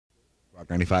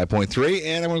95.3,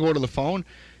 and I'm going to go to the phone,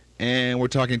 and we're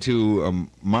talking to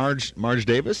Marg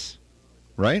Davis,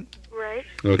 right? Right.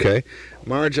 Okay.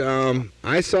 Marg,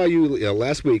 I saw you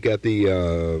last week at the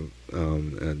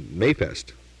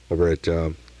Mayfest over at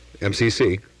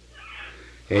MCC,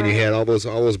 and you had all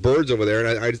those birds over there.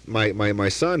 And my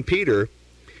son Peter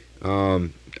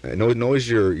knows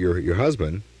your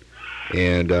husband,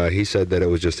 and he said that it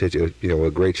was just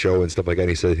a great show and stuff like that. And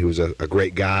he said he was a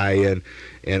great guy,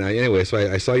 anyway, so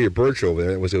I saw your bird show over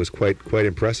there. It was quite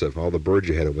impressive, all the birds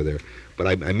you had over there. But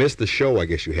I missed the show, I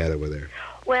guess, you had over there.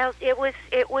 Well, it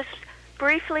was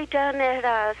briefly done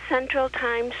at Central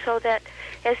Time so that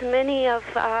as many of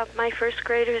my first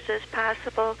graders as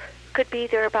possible could be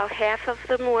there. About half of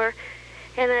them were.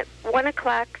 And at 1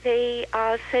 o'clock, they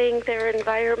sang their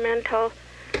environmental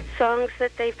songs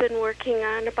that they've been working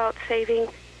on about saving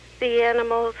the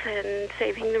animals and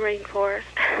saving the rainforest.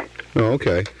 Oh,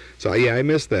 okay. So, yeah, I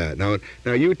missed that. Now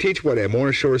you teach what, at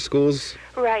Morris Shore Schools?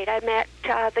 Right. I'm at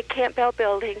the Campbell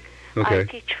Building. Okay. I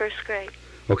teach first grade.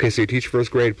 Okay, so you teach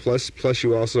first grade, plus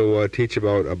you also teach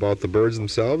about the birds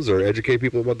themselves, or educate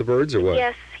people about the birds, or what?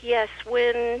 Yes.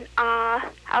 When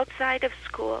outside of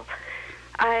school,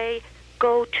 I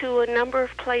go to a number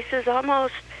of places,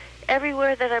 almost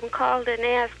everywhere that I'm called and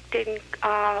asked,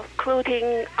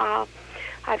 including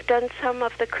I've done some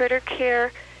of the critter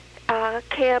care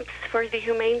camps for the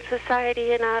Humane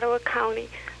Society in Ottawa County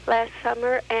last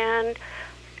summer, and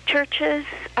churches,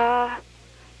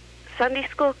 Sunday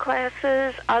school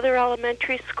classes, other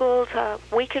elementary schools. A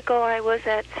week ago I was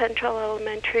at Central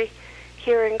Elementary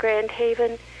here in Grand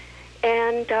Haven,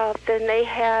 and then they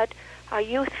had a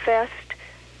youth fest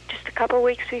just a couple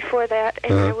weeks before that,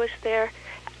 and I was there.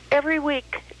 Every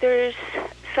week there's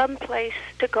some place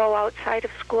to go outside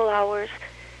of school hours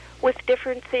with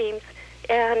different themes.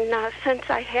 And since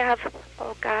I have,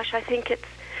 I think it's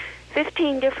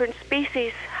 15 different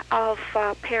species of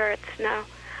parrots now,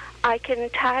 I can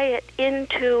tie it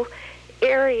into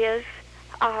areas.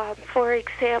 For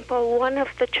example, one of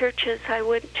the churches I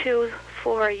went to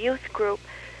for a youth group,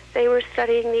 they were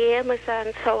studying the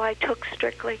Amazon, so I took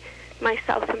strictly my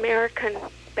South American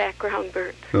background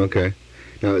birds. Okay.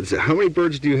 Now, how many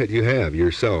birds do you have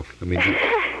yourself? I mean,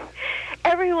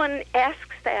 everyone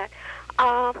asks that.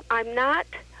 I'm not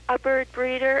a bird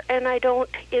breeder, and I don't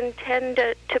intend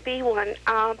to be one.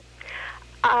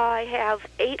 I have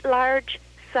 8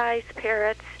 large-sized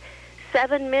parrots,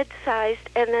 7 mid-sized,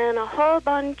 and then a whole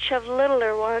bunch of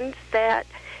littler ones that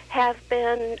have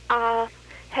been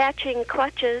hatching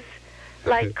clutches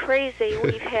like crazy.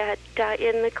 We've had,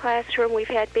 in the classroom, we've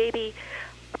had baby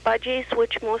budgies,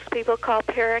 which most people call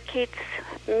parakeets.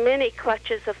 Many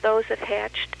clutches of those have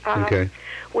hatched. Okay.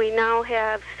 We now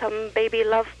have some baby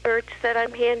lovebirds that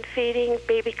I'm hand-feeding,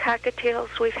 baby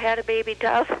cockatiels. We've had a baby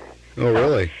dove. Oh,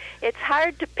 really? It's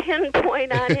hard to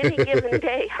pinpoint on any given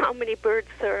day how many birds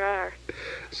there are.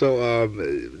 So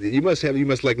you must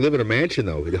live in a mansion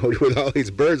though, with all these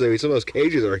birds. I mean, some of those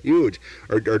cages are huge.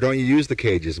 Or don't you use the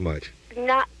cages much?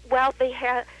 Not well.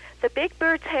 The big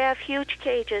birds have huge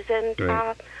cages, and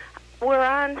right. We're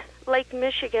on Lake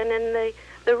Michigan, and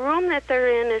the room that they're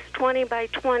in is 20 by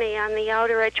 20 on the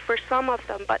outer edge for some of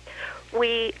them. But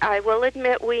I will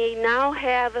admit, we now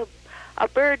have a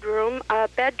bird room, a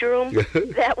bedroom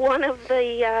that one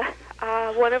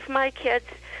of my kids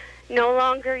no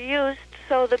longer used.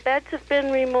 So the beds have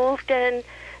been removed, and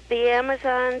the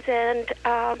Amazons and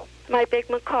my big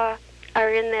macaw are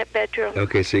in that bedroom.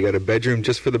 Okay, so you got a bedroom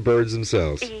just for the birds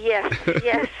themselves. Yes,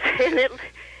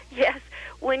 yes.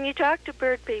 When you talk to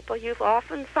bird people, you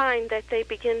often find that they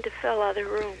begin to fill other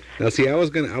rooms. Now, see, I was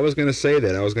gonna say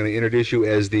that. I was gonna introduce you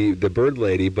as the bird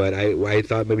lady, but I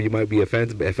thought maybe you might be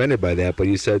offended by that. But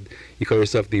you said you call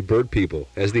yourself the bird people,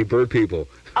 as the bird people.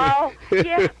 Oh,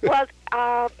 yeah. Well,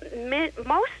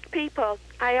 most people,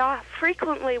 I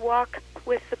frequently walk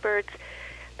with the birds,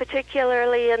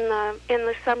 particularly in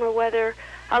the summer weather,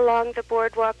 along the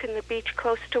boardwalk and the beach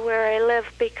close to where I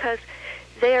live, because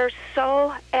they're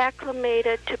so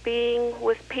acclimated to being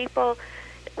with people,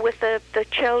 with the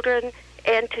children,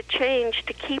 and to change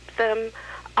to keep them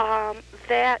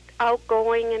that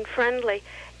outgoing and friendly.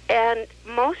 And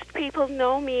most people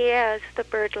know me as the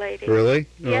bird lady. Really?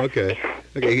 Yes. Oh, okay.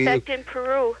 In fact, in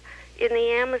Peru, in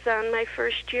the Amazon, my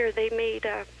first year, they made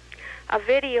a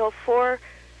video for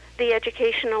the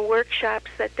educational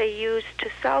workshops that they used to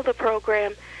sell the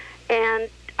program, and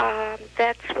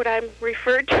that's what I'm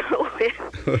referred to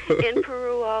in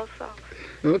Peru also.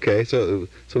 Okay, so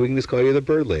we can just call you the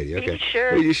bird lady. Okay.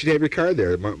 Sure. Well, you should have your card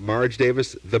there, Marg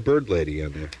Davis, the bird lady,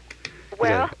 on there.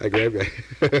 Well, I grabbed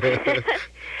it.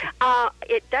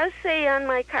 It does say on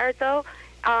my card, though,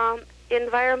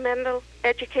 environmental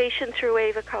education through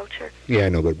aviculture. Yeah, I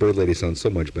know, but Bird Lady sounds so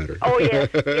much better. Oh, yes,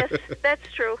 yes,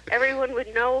 that's true. Everyone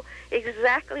would know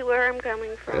exactly where I'm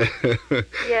coming from.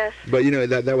 Yes. But, you know,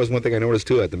 that was one thing I noticed,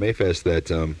 too, at the Mayfest, that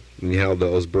when you had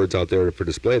those birds out there for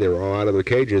display, they were all out of their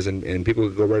cages, and people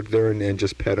could go right there and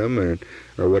just pet them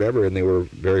or whatever, and they were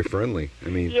very friendly. I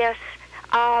mean... Yes.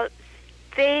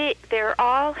 They're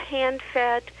all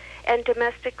hand-fed and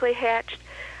domestically hatched.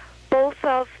 Both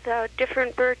of the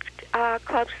different bird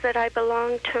clubs that I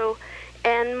belong to,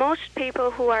 and most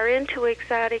people who are into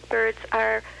exotic birds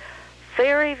are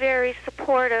very, very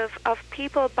supportive of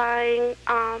people buying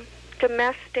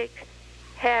domestic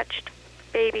hatched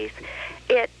babies.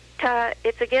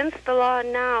 It's against the law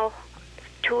now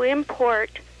to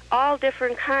import all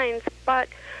different kinds, but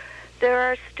there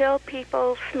are still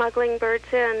people smuggling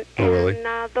birds in, really?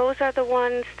 And those are the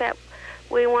ones that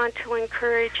we want to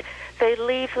encourage. They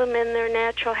leave them in their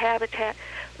natural habitat.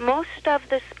 Most of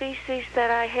the species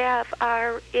that I have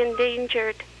are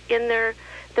endangered in their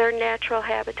natural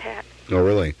habitat. Oh,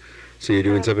 really? So you're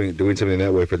doing something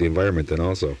that way for the environment then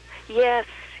also? Yes.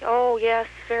 Oh, yes,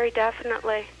 very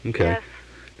definitely. Okay. Yes.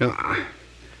 Now,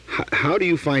 how do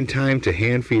you find time to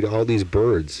hand feed all these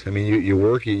birds? I mean, you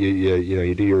work,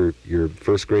 you do your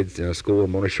first grade school at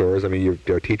Mona Shores. I mean,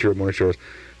 you're a teacher at Mona Shores.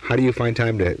 How do you find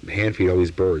time to hand feed all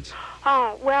these birds?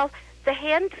 Oh, well, the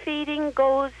hand feeding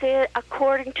goes in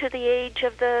according to the age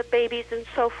of the babies and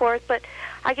so forth, but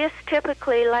I guess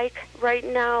typically, like right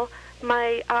now,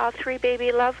 my 3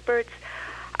 baby lovebirds,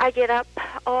 I get up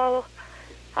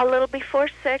a little before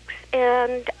 6,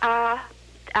 and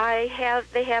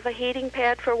they have a heating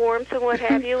pad for warmth and what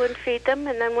have you, and feed them,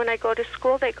 and then when I go to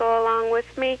school, they go along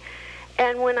with me,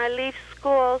 and when I leave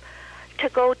school to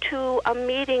go to a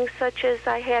meeting such as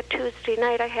I had Tuesday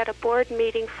night, I had a board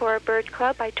meeting for a bird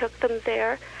club. I took them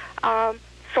there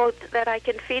so that I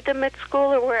can feed them at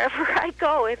school or wherever I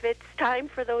go. If it's time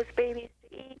for those babies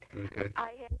to eat, Okay.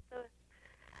 I have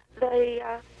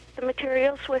the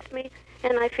materials with me,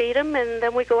 and I feed them, and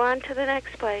then we go on to the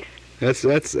next place. That's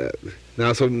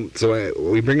now. So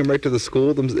we bring them right to the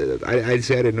school. I'd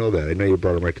say I didn't know that. I know you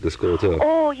brought them right to the school too.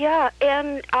 Oh yeah,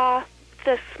 and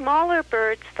the smaller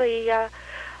birds, the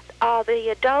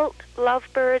adult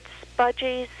lovebirds,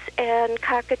 budgies, and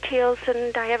cockatiels,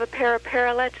 and I have a pair of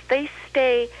parrotlets. They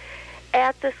stay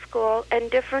at the school, and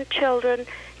different children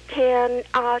can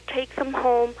take them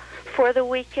home for the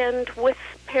weekend with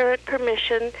parent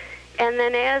permission. And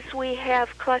then as we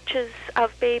have clutches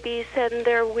of babies and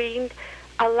they're weaned,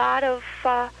 a lot of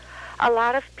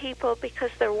people,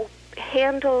 because they're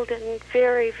handled and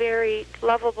very, very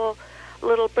lovable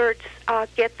little birds,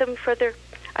 get them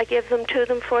I give them to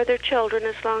them for their children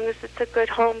as long as it's a good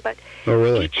home. But Oh,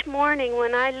 really? each morning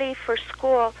when I leave for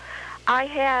school, I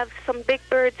have some big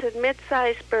birds and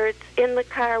mid-sized birds in the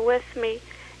car with me,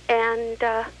 and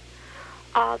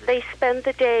they spend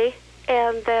the day,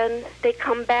 and then they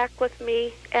come back with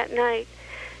me at night.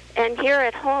 And here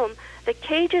at home, the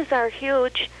cages are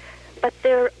huge, but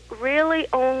they're really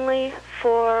only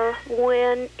for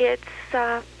when it's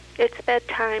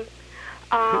bedtime.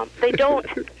 They don't.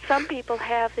 Some people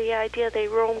have the idea they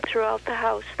roam throughout the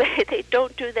house. They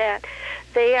don't do that.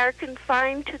 They are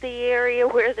confined to the area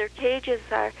where their cages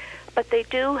are, but they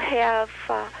do have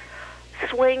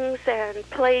swings and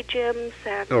play gyms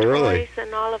and toys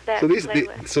and all of that.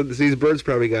 So these birds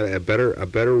probably got a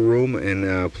better room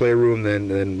and playroom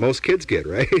than most kids get,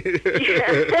 right?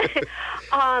 Yeah.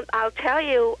 I'll tell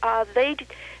you, they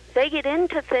get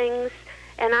into things,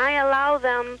 and I allow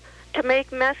them to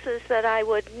make messes that I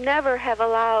would never have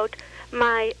allowed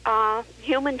my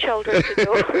human children to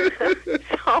do.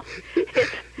 So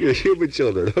Your human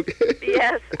children, okay?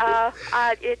 Yes, I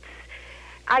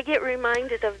get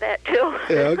reminded of that too.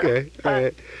 Yeah, okay, all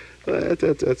right. Well,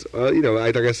 that's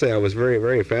like I say, I was very,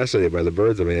 very fascinated by the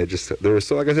birds. I mean, they're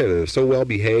so, like I said, they're so well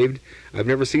behaved. I've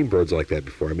never seen birds like that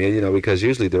before. I mean, because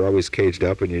usually they're always caged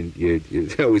up, and you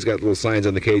always got little signs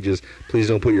on the cages. Please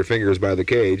don't put your fingers by the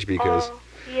cage because. Oh,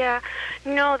 yeah,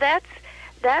 no, that's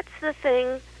the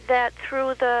thing that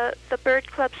through the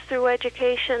bird clubs, through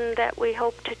education, that we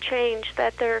hope to change.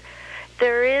 That there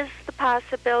is the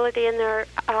possibility, and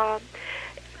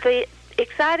the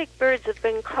exotic birds have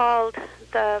been called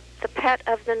the pet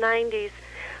of the 90s.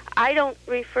 I don't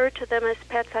refer to them as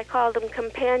pets. I call them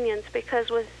companions, because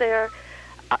with their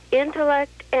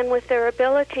intellect and with their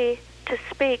ability to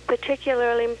speak,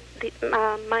 particularly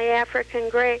my African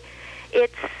gray,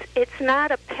 it's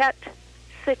not a pet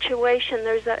situation.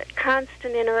 There's a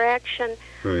constant interaction.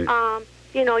 Right.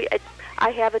 I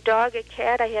have a dog, a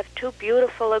cat. I have 2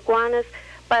 beautiful iguanas,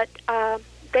 but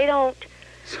they don't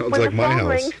Sounds when like the my phone house.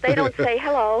 rings, they don't say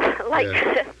hello like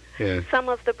Yeah. some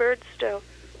of the birds do.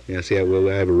 Yeah, see, I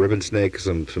have a ribbon snake,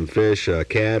 some fish, a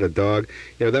cat, a dog.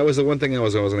 You know, that was the one thing I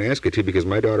was going to ask you too, because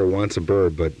my daughter wants a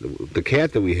bird, but the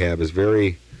cat that we have is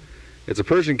very. It's a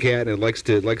Persian cat, and it likes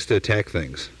to attack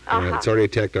things. It's already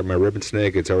attacked my ribbon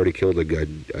snake. It's already killed a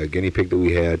guinea pig that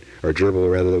we had, or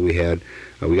gerbil rather that we had.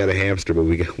 We got a hamster, but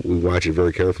we watch it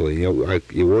very carefully. You know,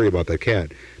 you worry about that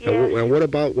cat. Yes. And what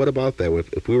about that?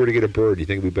 If we were to get a bird, do you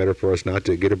think it'd be better for us not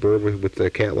to get a bird with a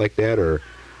cat like that, or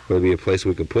would it be a place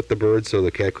we could put the bird so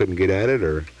the cat couldn't get at it,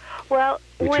 or? Well,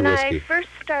 when I risky? first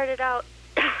started out,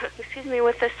 excuse me,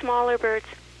 with the smaller birds,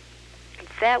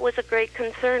 that was a great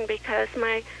concern because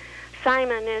my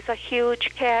Simon is a huge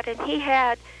cat, and he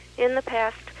had, in the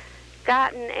past,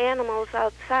 gotten animals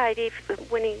outside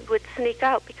when he would sneak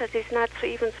out because he's not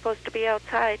even supposed to be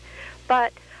outside.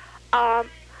 But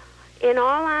in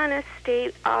all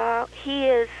honesty, he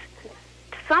is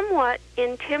somewhat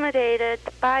intimidated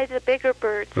by the bigger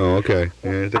birds. Oh, okay. Yeah,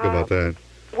 I didn't think about that.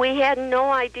 We had no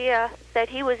idea that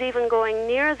he was even going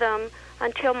near them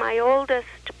until my oldest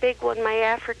big one, my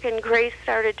African gray,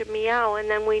 started to meow, and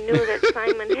then we knew that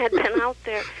Simon had been out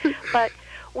there. But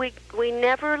we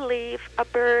never leave a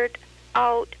bird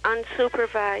out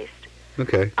unsupervised.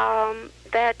 Okay.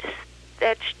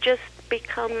 That's just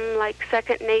become like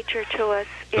second nature to us.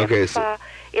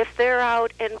 If they're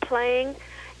out and playing,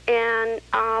 and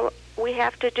we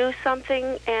have to do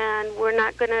something, and we're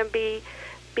not going to be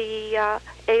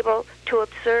able to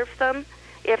observe them.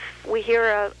 If we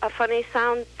hear a funny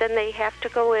sound, then they have to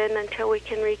go in until we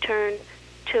can return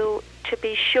to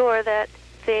be sure that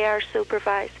they are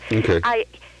supervised. Okay.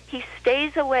 He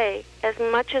stays away as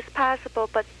much as possible,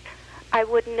 but I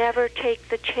would never take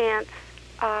the chance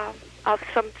of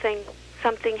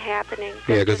something happening.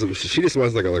 Yeah, because she just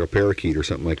wants like a parakeet or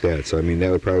something like that. So I mean, that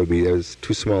would probably be, that was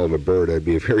too small of a bird. That'd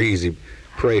be a very easy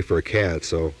prey for a cat.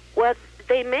 So. Well,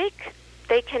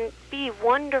 they can be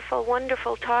wonderful,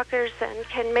 wonderful talkers and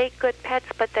can make good pets,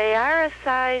 but they are a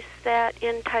size that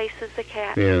entices a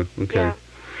cat. Yeah. Okay. Yeah.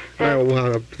 All right, well,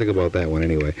 I'll have to think about that one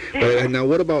anyway. But now,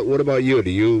 what about you?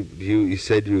 Do you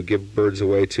said you give birds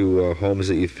away to homes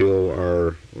that you feel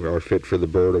are fit for the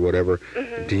bird or whatever?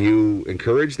 Mm-hmm. Do you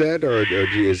encourage that, or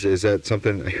is that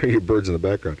something? I hear your birds in the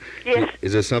background. Yes.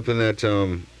 Is there something that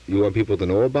you want people to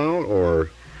know about,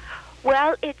 or?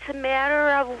 Well, it's a matter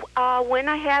of when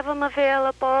I have them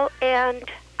available, and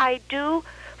I do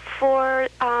for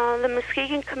the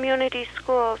Muskegon Community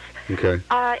Schools. Okay.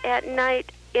 At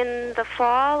night in the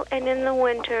fall and in the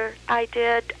winter, I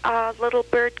did a little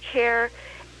bird care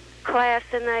class,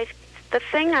 and the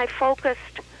thing I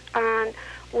focused on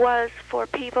was for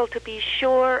people to be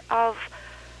sure of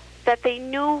that they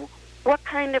knew what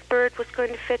kind of bird was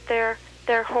going to fit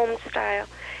their home style.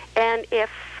 And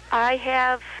if I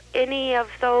have any of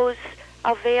those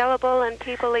available and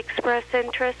people express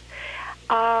interest,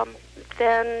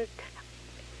 then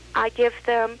I give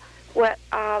them what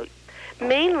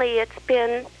mainly it's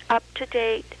been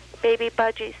up-to-date baby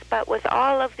budgies, but with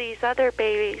all of these other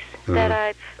babies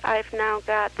that I've now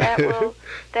got,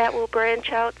 that will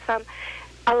branch out some.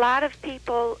 A lot of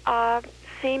people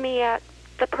see me at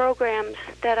the programs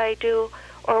that I do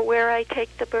or where I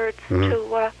take the birds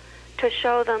to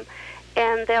show them,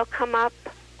 and they'll come up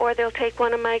or they'll take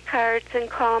one of my cards and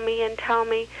call me and tell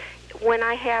me when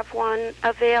I have one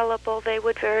available, they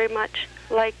would very much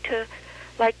like to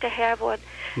have one.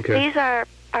 Okay. These are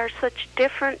such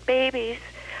different babies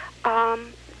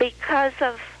because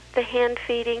of the hand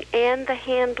feeding and the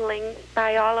handling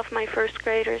by all of my first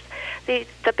graders.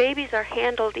 The babies are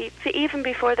handled even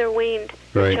before they're weaned.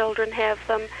 Right. The children have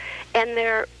them, and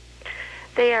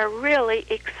they are really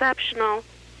exceptional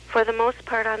for the most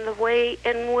part on the way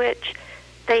in which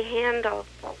they handle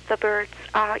the birds.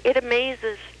 It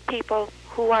amazes people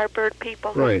who are bird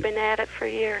people who've Right. been at it for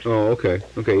years. Oh, okay.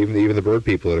 Even the bird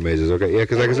people, it amazes. Okay, yeah,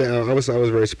 because like I said, I was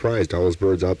very surprised, all those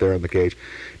birds out there in the cage.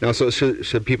 Now, so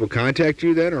should people contact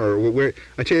you then, or where?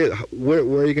 I tell you, where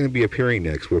are you going to be appearing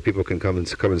next, where people can come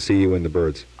and see you and the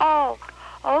birds? Oh,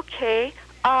 okay.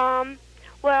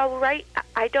 Well, right,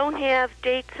 I don't have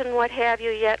dates and what have you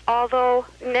yet, although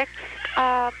next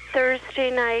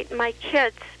Thursday night my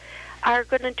kids are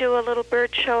going to do a little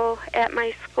bird show at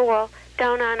my school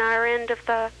down on our end of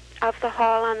the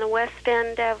hall on the west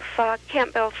end of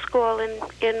Campbell School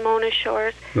in Mona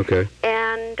Shores. Okay.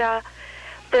 And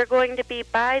they're going to be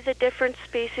by the different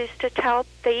species to tell.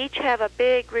 They each have a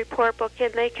big report book,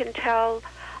 and they can tell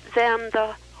them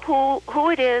who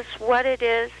it is, what it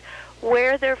is,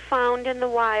 where they're found in the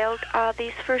wild.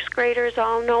 These first graders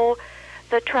all know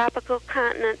the tropical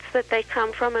continents that they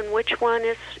come from and which one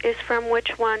is from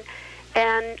which one.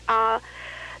 And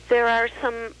there are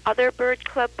some other bird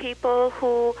club people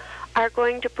who are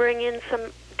going to bring in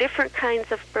some different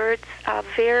kinds of birds,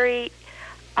 very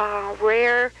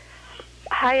rare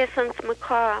hyacinth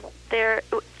macaw.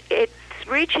 It's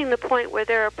reaching the point where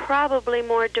there are probably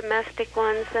more domestic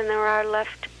ones than there are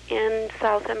left in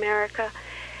South America.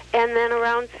 And then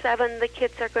around 7, the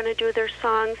kids are going to do their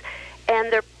songs,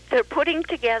 and they're putting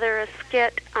together a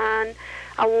skit on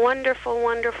a wonderful,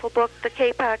 wonderful book, The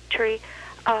Kapok Tree.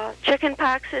 Chicken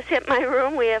pox has hit my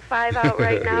room. We have 5 out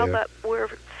right now, Yeah. but we're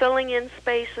filling in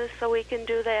spaces so we can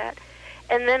do that.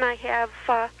 And then I have,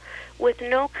 with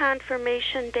no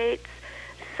confirmation dates,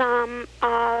 some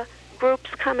groups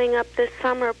coming up this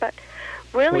summer. But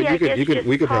really, Well, I guess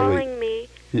just calling me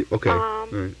Okay. All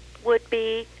right. would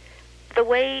be the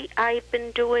way I've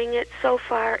been doing it so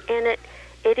far, and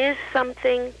it is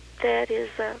something that is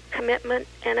a commitment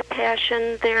and a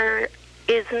passion. There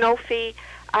is no fee.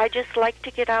 I just like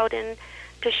to get out and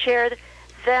to share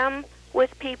them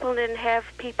with people and have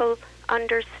people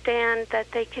understand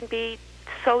that they can be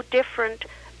so different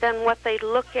than what they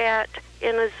look at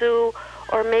in a zoo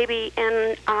or maybe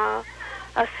in a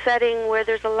setting where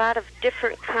there's a lot of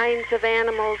different kinds of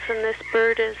animals, and this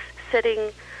bird is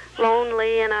sitting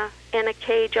lonely in a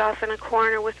cage off in a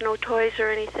corner with no toys or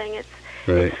anything.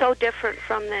 It's so different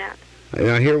from that. And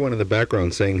I hear one in the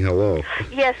background saying hello.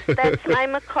 Yes, that's my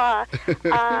macaw.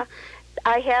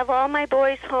 I have all my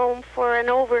boys home for an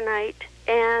overnight,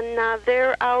 and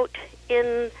they're out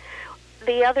in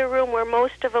the other room where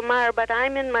most of them are, but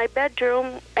I'm in my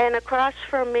bedroom, and across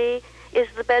from me is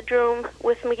the bedroom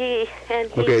with McGee. And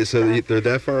he's, Okay, so they're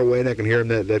that far away and I can hear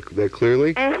them that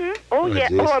clearly? Mm-hmm. Oh, yeah.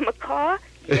 Geez. Oh, a macaw?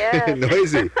 Yes.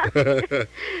 Noisy.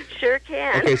 Sure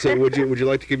can. Okay, so would you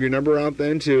like to give your number out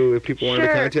then to if people wanted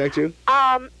to contact you?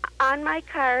 On my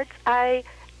cards, I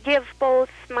give both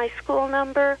my school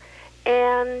number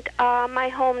and my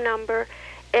home number,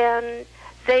 and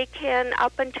they can,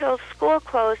 up until school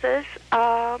closes,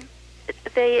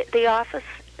 the office,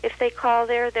 if they call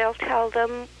there, they'll tell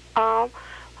them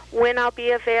when I'll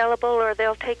be available, or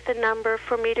they'll take the number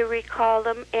for me to recall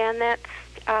them, and that's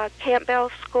Campbell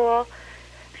School,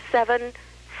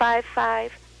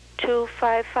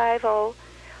 755-2550.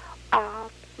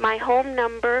 My home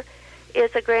number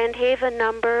is a Grand Haven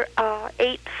number,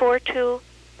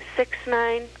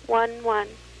 842-6911.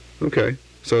 Okay.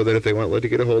 So then if they want to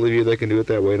get a hold of you, they can do it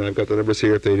that way. And I've got the numbers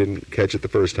here if they didn't catch it the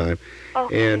first time.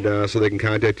 Okay. And so they can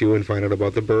contact you and find out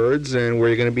about the birds and where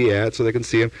you're going to be at so they can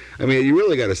see them. I mean, you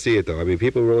really got to see it, though. I mean,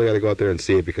 people really got to go out there and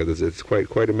see it because it's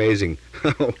quite amazing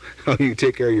how you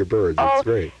take care of your birds. It's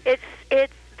great.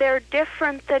 They're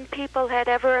different than people had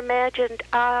ever imagined.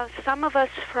 Some of us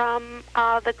from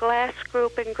the Glass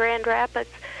Group in Grand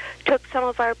Rapids took some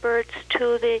of our birds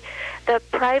to the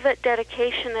private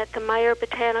dedication at the Meyer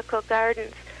Botanical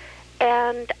Gardens.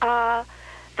 And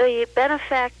the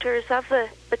benefactors of the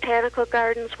Botanical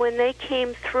Gardens, when they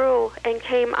came through and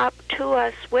came up to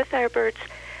us with our birds,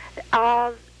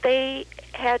 they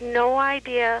had no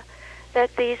idea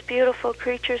that these beautiful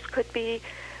creatures could be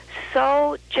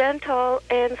so gentle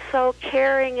and so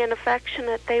caring and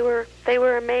affectionate. They were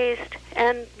amazed,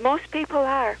 and most people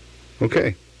are.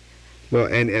 Okay. Well,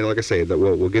 and like I say, that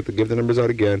we'll give the numbers out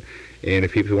again, and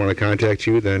if people want to contact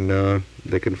you, then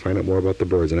they can find out more about the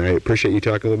birds. And I appreciate you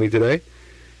talking with me today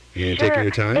and taking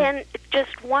your time. And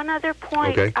just one other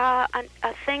point, Okay. A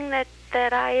thing that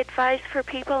I advise for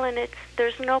people, and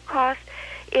there's no cost,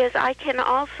 is I can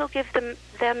also give them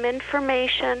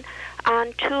information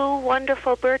on 2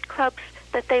 wonderful bird clubs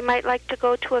that they might like to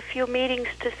go to a few meetings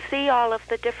to see all of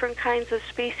the different kinds of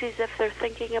species if they're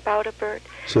thinking about a bird.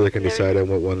 So they can decide on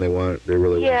what one they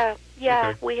really want. Yeah.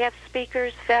 Okay. We have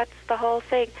speakers, vets, the whole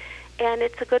thing, and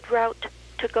it's a good route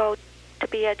to go to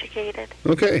be educated.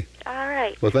 Okay. All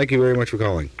right. Well, thank you very much for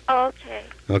calling. Okay.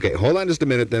 Okay, hold on just a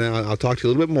minute, then I'll talk to you a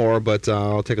little bit more, but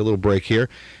I'll take a little break here.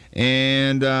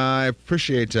 And I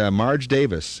appreciate Marg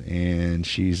Davis, and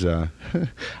she's, I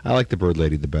like the bird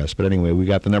lady the best. But anyway, we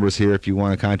got the numbers here if you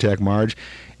want to contact Marg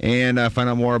and find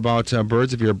out more about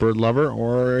birds if you're a bird lover,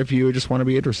 or if you just want to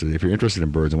be interested. If you're interested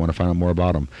in birds and want to find out more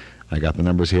about them, I got the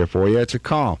numbers here for you. It's a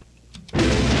call.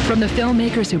 From the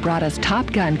filmmakers who brought us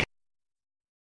Top Gun.